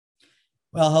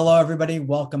Well, hello, everybody.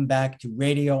 Welcome back to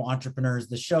Radio Entrepreneurs,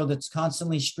 the show that's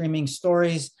constantly streaming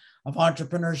stories of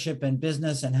entrepreneurship and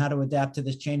business and how to adapt to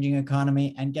this changing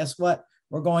economy. And guess what?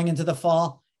 We're going into the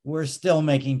fall. We're still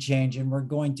making change, and we're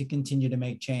going to continue to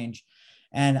make change.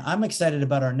 And I'm excited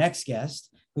about our next guest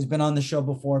who's been on the show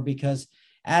before, because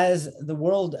as the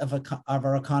world of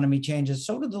our economy changes,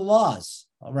 so do the laws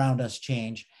around us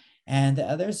change. And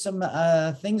there's some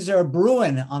things that are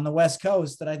brewing on the West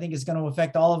Coast that I think is going to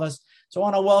affect all of us. So I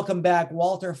want to welcome back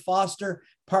Walter Foster,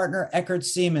 partner Eckert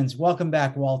Seamans. Welcome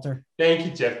back, Walter. Thank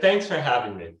you, Jeff. Thanks for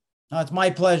having me. Oh, it's my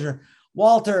pleasure.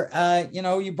 Walter,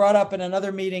 you brought up in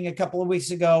another meeting a couple of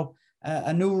weeks ago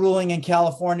a new ruling in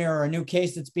California, or a new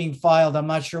case that's being filed. I'm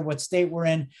not sure what state we're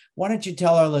in. Why don't you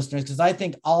tell our listeners, because I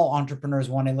think all entrepreneurs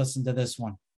want to listen to this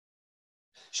one.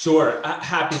 Sure,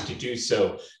 happy to do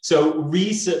so. So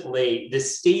recently, the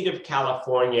state of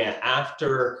California,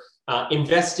 after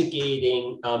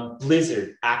investigating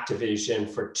Blizzard Activision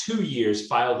for 2 years,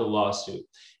 filed a lawsuit.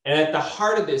 And at the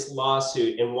heart of this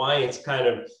lawsuit, and why it's kind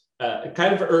of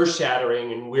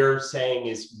earth-shattering, and we're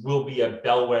saying will be a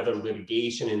bellwether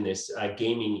litigation in this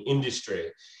gaming industry,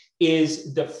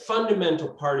 is the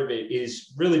fundamental part of it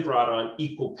is really brought on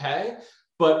equal pay,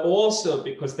 but also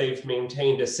because they've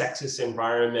maintained a sexist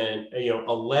environment,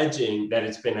 alleging that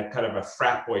it's been a kind of a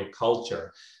frat boy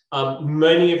culture.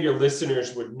 Many of your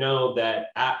listeners would know that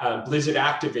Blizzard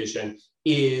Activision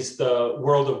is the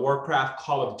World of Warcraft,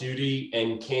 Call of Duty,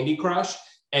 and Candy Crush,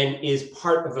 and is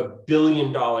part of $1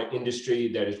 billion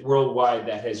industry that is worldwide,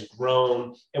 that has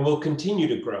grown and will continue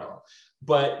to grow.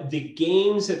 But the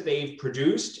games that they've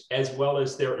produced, as well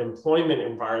as their employment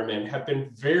environment, have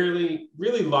been really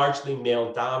largely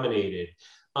male dominated.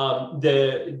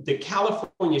 The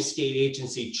California state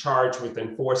agency charged with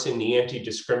enforcing the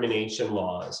anti-discrimination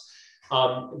laws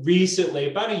recently,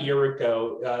 about a year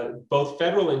ago, both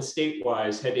federal and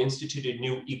statewide had instituted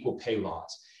new equal pay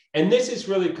laws. And this is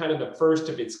really kind of the first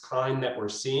of its kind that we're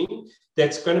seeing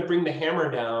that's going to bring the hammer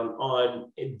down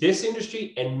on this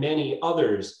industry and many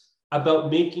others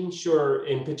about making sure,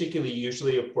 and particularly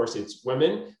usually, of course, it's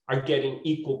women, are getting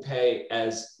equal pay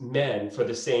as men for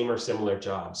the same or similar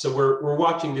jobs. So we're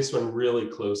watching this one really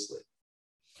closely.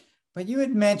 But you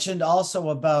had mentioned also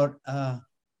about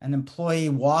an employee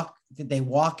did they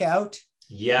walk out?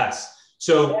 Yes.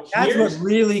 So that's what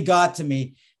really got to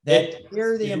me, that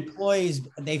here the employees,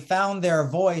 they found their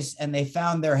voice and they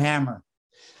found their hammer.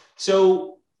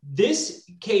 So this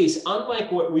case,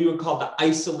 unlike what we would call the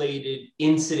isolated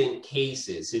incident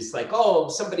cases, is like, oh,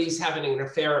 somebody's having an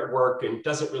affair at work and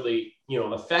doesn't really,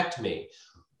 affect me.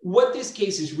 What this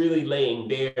case is really laying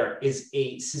bare is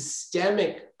a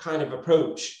systemic kind of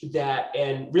approach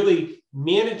and really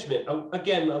management,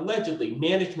 again, allegedly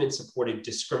management supported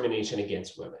discrimination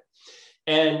against women.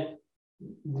 And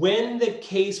when the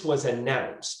case was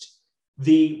announced,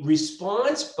 the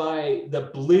response by the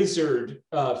Blizzard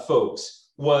folks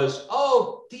was,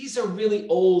 oh, these are really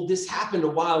old. This happened a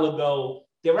while ago.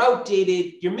 They're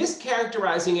outdated. You're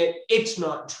mischaracterizing it. It's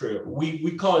not true.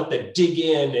 We call it the dig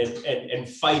in and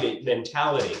fight it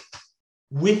mentality.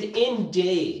 Within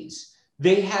days,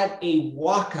 they had a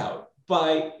walkout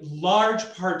by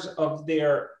large parts of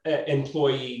their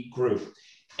employee group.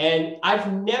 And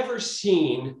I've never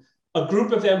seen a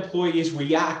group of employees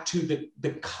react to the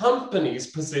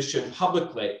company's position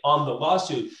publicly on the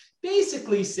lawsuit,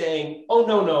 basically saying, oh,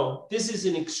 no, this is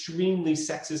an extremely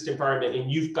sexist environment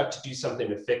and you've got to do something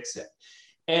to fix it.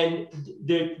 And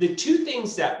the two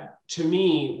things that, to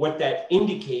me, what that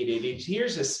indicated is,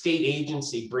 here's a state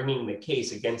agency bringing the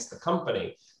case against the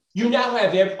company. You now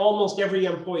have almost every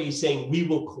employee saying, we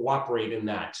will cooperate in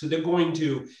that. So they're going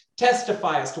to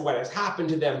testify as to what has happened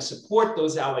to them, support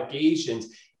those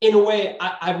allegations in a way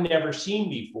I've never seen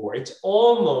before. It's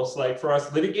almost like, for us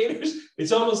litigators,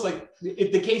 it's almost like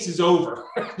if the case is over,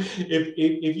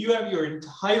 if you have your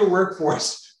entire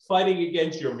workforce fighting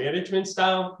against your management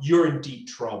style, you're in deep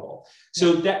trouble.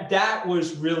 So that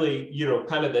was really,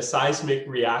 kind of the seismic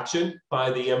reaction by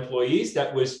the employees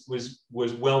that was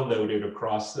well noted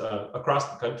across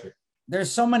the country.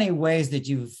 There's so many ways that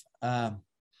you've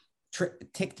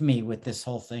ticked me with this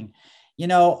whole thing.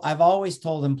 I've always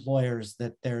told employers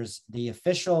that there's the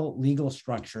official legal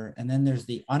structure and then there's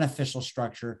the unofficial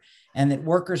structure, and that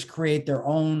workers create their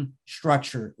own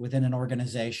structure within an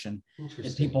organization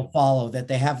that people follow, that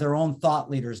they have their own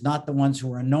thought leaders, not the ones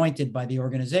who are anointed by the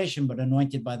organization, but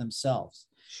anointed by themselves.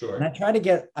 Sure. And I try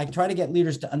to get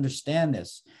leaders to understand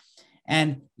this.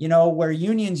 And, where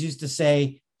unions used to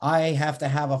say, I have to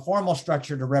have a formal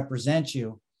structure to represent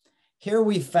you, here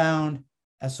we found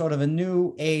a sort of a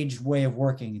new age way of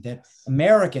working that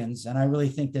Americans, and I really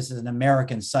think this is an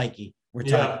American psyche, we're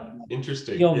Yeah, talking.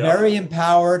 interesting. Feel Yeah. very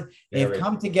empowered. They've Very.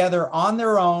 come together on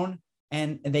their own,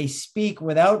 and they speak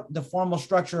without the formal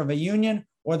structure of a union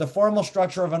or the formal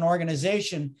structure of an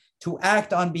organization to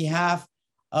act on behalf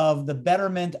of the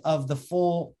betterment of the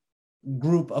full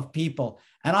group of people.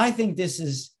 And I think this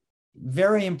is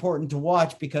very important to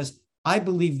watch, because I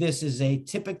believe this is a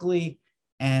typically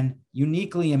and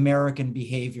uniquely American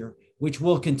behavior, which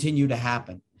will continue to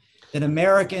happen. That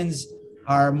Americans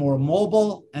are more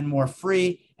mobile and more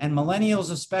free, and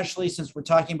millennials, especially since we're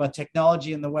talking about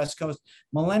technology in the West Coast,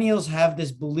 millennials have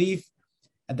this belief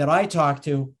that I talk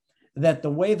to, that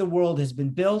the way the world has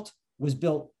been built was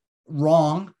built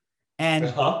wrong,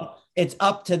 and it's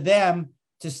up to them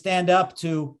to stand up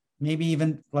to maybe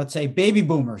even, let's say, baby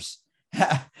boomers,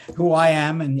 who I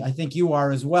am, and I think you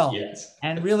are as well. Yes.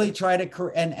 And really try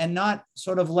to, and not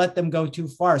sort of let them go too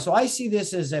far. So I see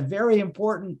this as a very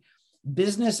important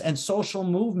business and social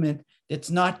movement that's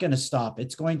not going to stop.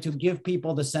 It's going to give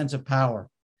people the sense of power.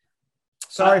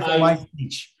 Sorry for my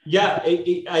speech. Yeah,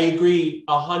 I agree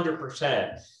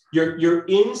 100%. Your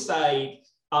insight.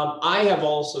 I have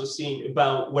also seen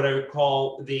about what I would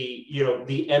call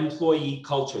the employee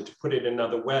culture, to put it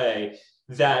another way,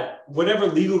 that whatever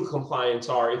legal compliance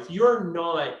are, if you're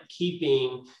not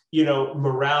keeping,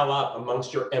 morale up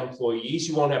amongst your employees,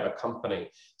 you won't have a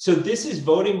company. So this is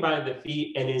voting by the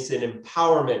feet, and is an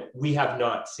empowerment we have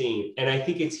not seen. And I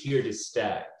think it's here to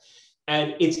stay.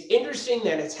 And it's interesting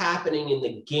that it's happening in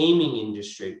the gaming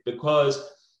industry, because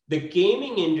the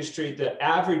gaming industry, the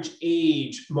average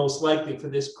age most likely for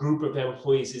this group of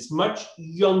employees is much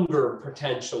younger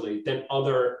potentially than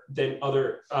other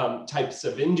types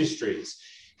of industries.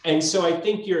 And so I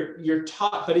think you're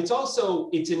taught, but it's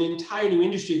an entire new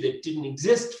industry that didn't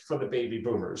exist for the baby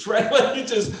boomers, right? Like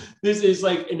this is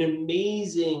like an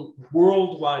amazing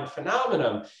worldwide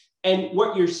phenomenon. And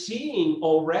what you're seeing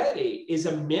already is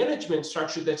a management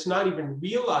structure that's not even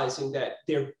realizing that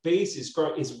their base is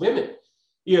women.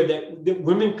 That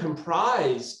women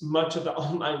comprise much of the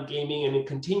online gaming and a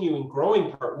continuing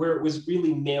growing part, where it was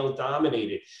really male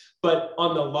dominated. But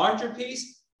on the larger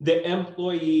piece, the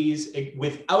employees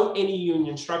without any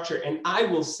union structure, and I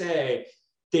will say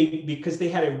because they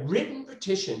had a written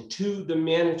petition to the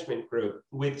management group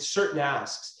with certain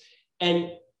asks.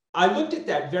 And I looked at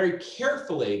that very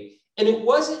carefully, and it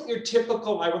wasn't your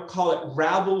typical, I would call it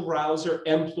rabble-rouser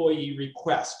employee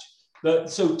request.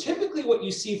 So typically what you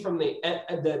see from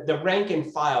the rank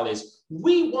and file is,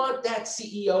 we want that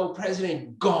CEO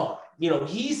president gone.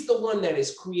 He's the one that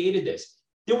has created this.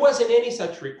 There wasn't any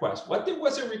such request. What there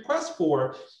was a request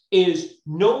for is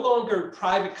no longer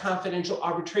private confidential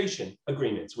arbitration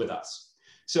agreements with us.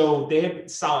 So they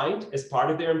have signed, as part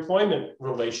of their employment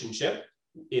relationship,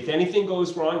 if anything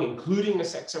goes wrong, including a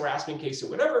sex harassment case or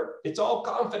whatever, it's all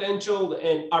confidential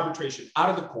and arbitration out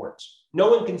of the courts. No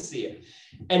one can see it.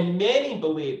 And many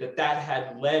believe that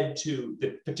had led to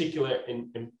the particular,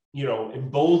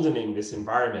 emboldening this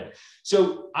environment.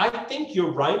 So I think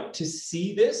you're right to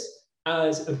see this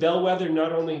as a bellwether,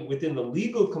 not only within the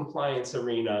legal compliance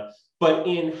arena, but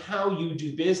in how you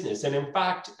do business. And in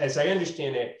fact, as I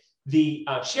understand it, the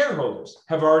shareholders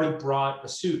have already brought a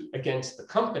suit against the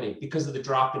company because of the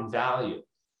drop in value.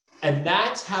 And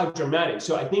that's how dramatic.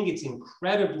 So I think it's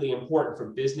incredibly important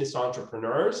for business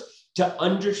entrepreneurs to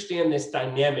understand this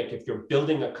dynamic. If you're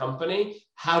building a company,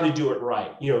 how to do it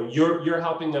right. You're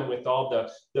helping them with all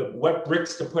the what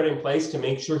bricks to put in place to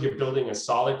make sure you're building a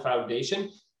solid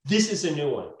foundation. This is a new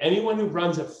one. Anyone who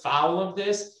runs afoul of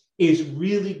this is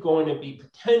really going to be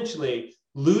potentially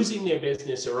losing their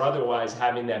business, or otherwise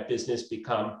having that business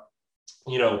become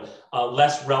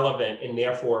less relevant, and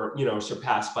therefore,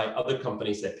 surpassed by other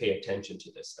companies that pay attention to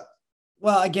this stuff.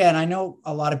 Well, again, I know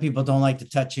a lot of people don't like to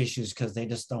touch issues because they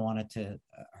just don't want it to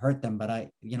hurt them.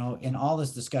 But in all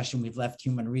this discussion, we've left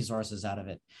human resources out of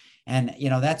it. And,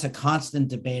 that's a constant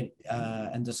debate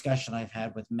and discussion I've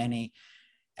had with many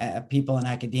people in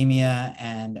academia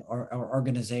and or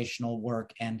organizational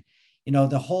work. And,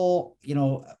 the whole,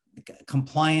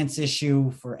 compliance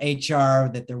issue for HR,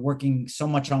 that they're working so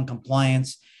much on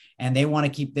compliance and they want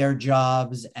to keep their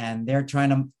jobs, and they're trying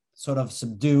to sort of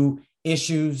subdue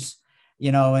issues,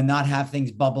 and not have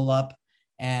things bubble up.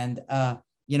 And, I'm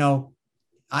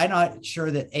not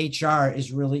sure that HR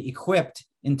is really equipped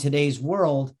in today's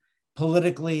world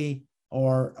politically,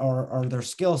 or their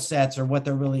skill sets, or what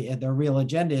their real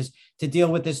agenda is to deal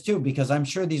with this too, because I'm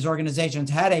sure these organizations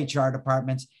had HR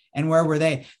departments, and where were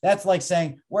they? That's like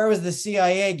saying, where was the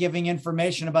CIA giving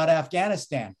information about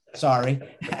Afghanistan? Sorry.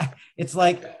 It's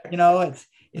like,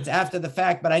 it's after the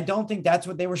fact, but I don't think that's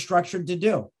what they were structured to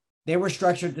do. They were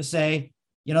structured to say,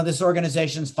 this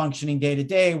organization's functioning day to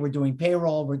day. We're doing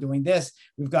payroll. We're doing this.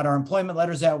 We've got our employment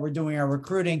letters out. We're doing our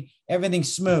recruiting.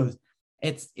 Everything's smooth.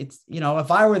 It's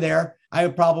if I were there, I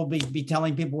would probably be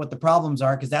telling people what the problems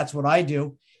are because that's what I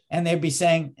do. And they'd be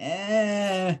saying,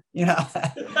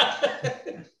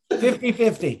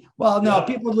 50-50. Well, no,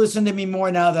 people listen to me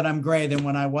more now that I'm gray than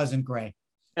when I wasn't gray.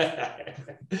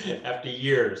 After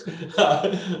years.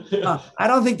 I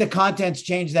don't think the content's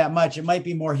changed that much. It might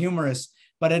be more humorous,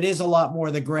 but it is a lot more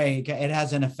the gray. It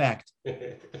has an effect.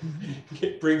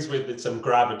 It brings with it some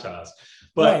gravitas.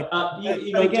 But,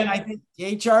 right. Again, I think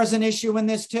HR is an issue in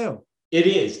this too. It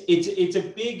is. It's a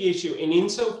big issue. And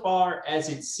insofar as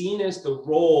it's seen as the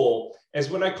role, as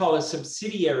what I call a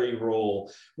subsidiary role,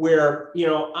 where,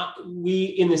 we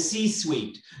in the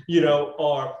C-suite,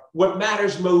 are what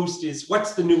matters most is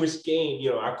what's the newest game,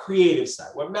 our creative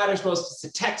side. What matters most is the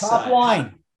tech side. Top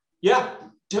line. Yeah.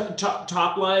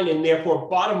 Top line and therefore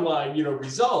bottom line,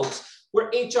 results, where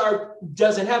HR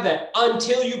doesn't have that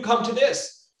until you come to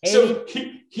this. So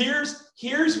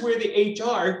here's where the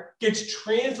HR gets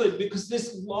translated, because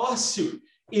this lawsuit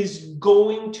is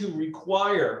going to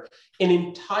require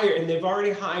and they've already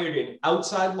hired an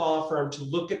outside law firm to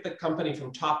look at the company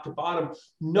from top to bottom,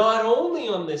 not only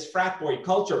on this frat boy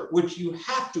culture, which you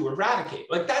have to eradicate.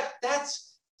 Like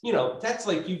that's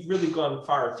like you've really gone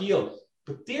far afield,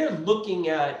 but they're looking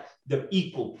at the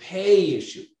equal pay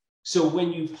issue. So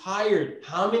when you've hired,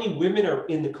 how many women are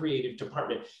in the creative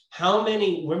department? How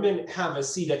many women have a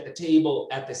seat at the table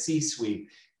at the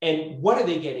C-suite? And what are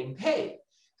they getting paid?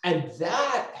 And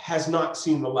that has not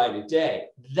seen the light of day.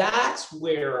 That's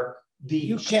where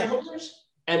the shareholders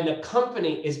and the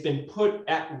company has been put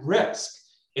at risk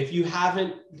if you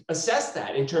haven't assessed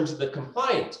that in terms of the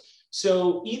compliance.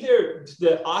 So either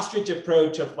the ostrich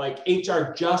approach of like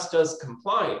HR just does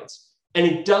compliance, and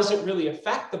it doesn't really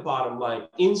affect the bottom line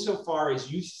insofar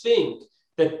as you think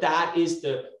that is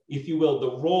the, if you will,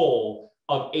 the role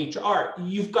of HR.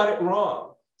 You've got it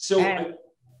wrong. So,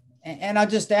 and I'll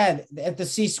just add, at the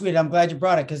C-suite, I'm glad you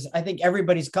brought it because I think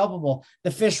everybody's culpable.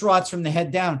 The fish rots from the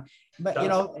head down. But,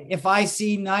 if I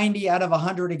see 90 out of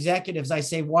 100 executives, I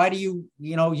say, why do you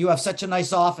have such a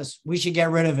nice office? We should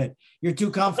get rid of it. You're too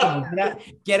comfortable.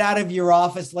 Get out of your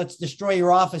office. Let's destroy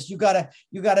your office. You gotta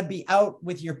be out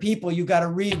with your people. You got to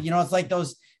read, it's like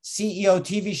those CEO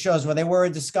TV shows where they wear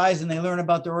a disguise and they learn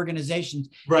about their organizations.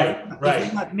 Right. If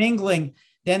they're not mingling,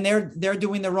 then they're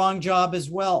doing the wrong job as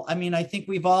well. I mean, I think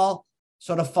we've all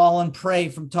sort of fallen prey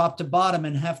from top to bottom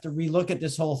and have to relook at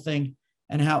this whole thing.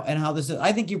 And how this is.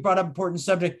 I think you brought up an important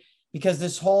subject because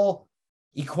this whole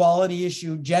equality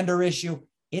issue, gender issue,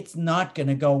 it's not going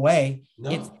to go away. No.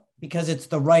 It's because it's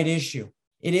the right issue.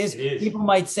 It is. People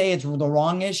might say it's the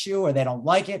wrong issue or they don't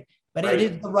like it, but It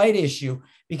is the right issue,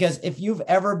 because if you've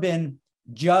ever been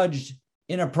judged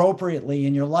inappropriately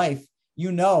in your life,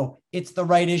 it's the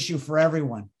right issue for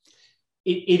everyone.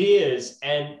 It is.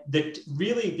 And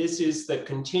really, this is the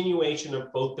continuation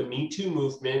of both the Me Too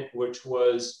movement, which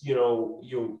was,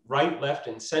 right, left,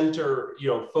 and center,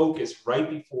 focus right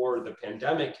before the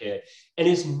pandemic hit, and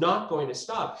is not going to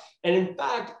stop. And in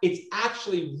fact, it's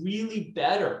actually really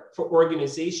better for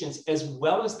organizations as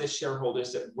well as the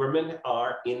shareholders that women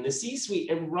are in the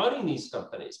C-suite and running these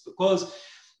companies, because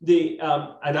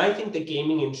and I think the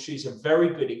gaming industry is a very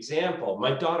good example.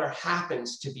 My daughter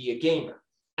happens to be a gamer.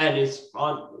 And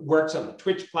works on the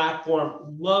Twitch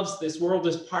platform, loves this world,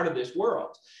 is part of this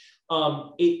world.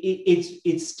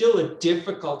 It's still a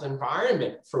difficult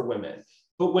environment for women.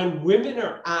 But when women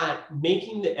are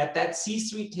at that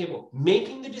C-suite table,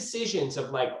 making the decisions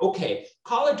of like, okay,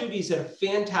 Call of Duty is a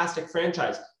fantastic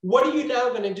franchise. What are you now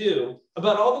going to do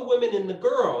about all the women and the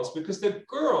girls? Because the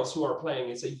girls who are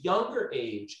playing is a younger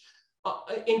age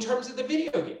in terms of the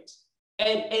video games.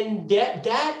 And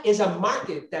that is a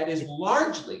market that is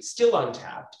largely still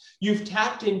untapped. You've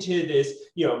tapped into this,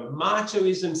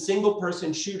 machoism, single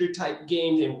person shooter type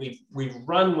game, and we've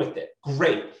run with it.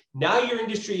 Great. Now your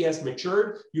industry has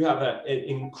matured. You have an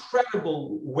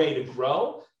incredible way to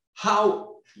grow.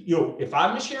 How, if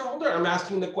I'm a shareholder, I'm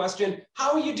asking the question,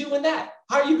 how are you doing that?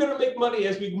 How are you going to make money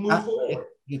as we move forward?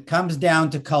 It comes down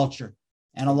to culture.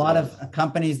 And a lot of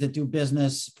companies that do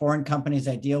business, foreign companies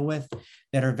I deal with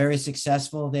that are very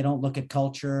successful, they don't look at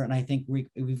culture. And I think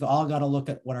we've all got to look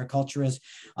at what our culture is.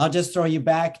 I'll just throw you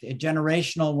back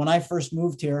generational. When I first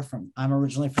moved here I'm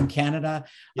originally from Canada.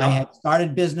 Yeah. I had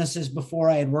started businesses before.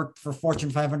 I had worked for Fortune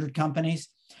 500 companies.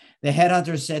 The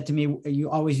headhunter said to me, you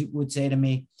always would say to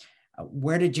me,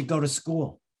 where did you go to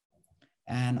school?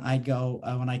 And I'd go,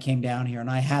 when I came down here, and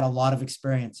I had a lot of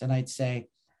experience, and I'd say,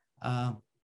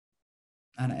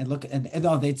 and I look, and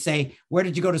they'd say, where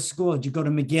did you go to school? Did you go to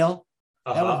McGill?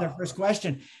 That was their first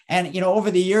question. And,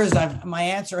 over the years, my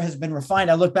answer has been refined.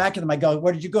 I look back at them. I go,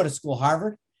 where did you go to school?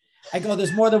 Harvard? I go,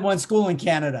 there's more than one school in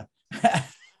Canada. There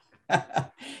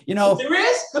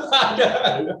is.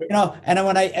 And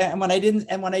when I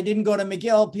didn't go to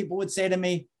McGill, people would say to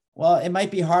me, well, it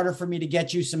might be harder for me to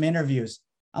get you some interviews.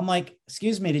 I'm like,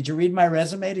 excuse me, did you read my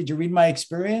resume? Did you read my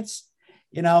experience?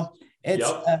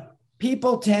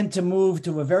 People tend to move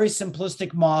to a very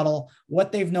simplistic model,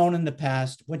 what they've known in the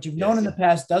past. What you've known in the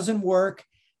past doesn't work.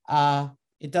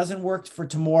 It doesn't work for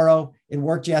tomorrow. It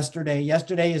worked yesterday.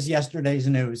 Yesterday is yesterday's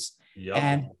news.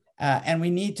 Yep. And we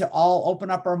need to all open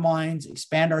up our minds,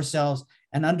 expand ourselves,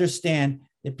 and understand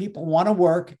that people want to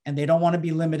work and they don't want to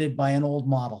be limited by an old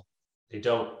model. They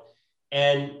don't.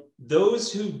 And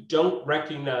those who don't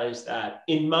recognize that,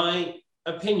 in my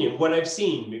opinion, what I've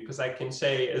seen, because I can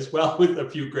say as well with a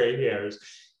few gray hairs,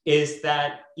 is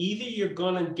that either you're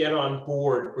going to get on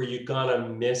board or you're going to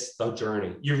miss the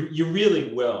journey. You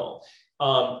really will.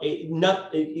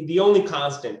 The only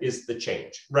constant is the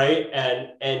change, right?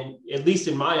 And at least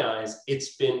in my eyes,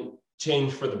 it's been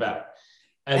changed for the better.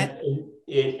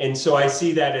 And so I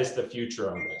see that as the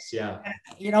future on this. Yeah.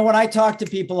 When I talk to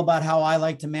people about how I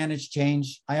like to manage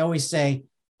change, I always say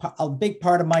a big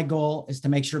part of my goal is to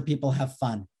make sure people have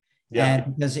fun. Yeah.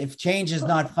 And because if change is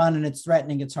not fun and it's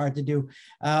threatening, it's hard to do.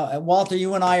 Walter,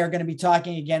 you and I are going to be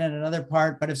talking again in another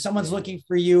part, but if someone's looking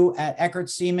for you at Eckert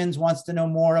Seamans, wants to know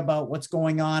more about what's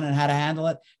going on and how to handle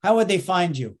it, how would they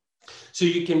find you? So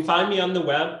you can find me on the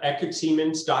web,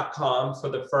 EckertSeamans.com for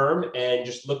the firm, and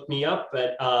just look me up.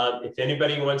 But if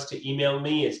anybody wants to email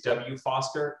me, it's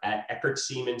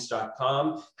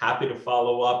wfoster@EckertSeamans.com. Happy to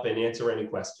follow up and answer any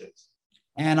questions.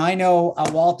 And I know,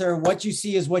 Walter, what you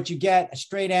see is what you get, a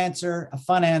straight answer, a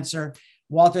fun answer.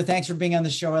 Walter, thanks for being on the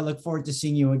show. I look forward to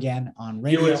seeing you again on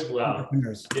Radio You as well.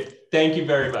 Entrepreneurs. Thank you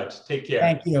very much. Take care.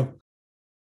 Thank you.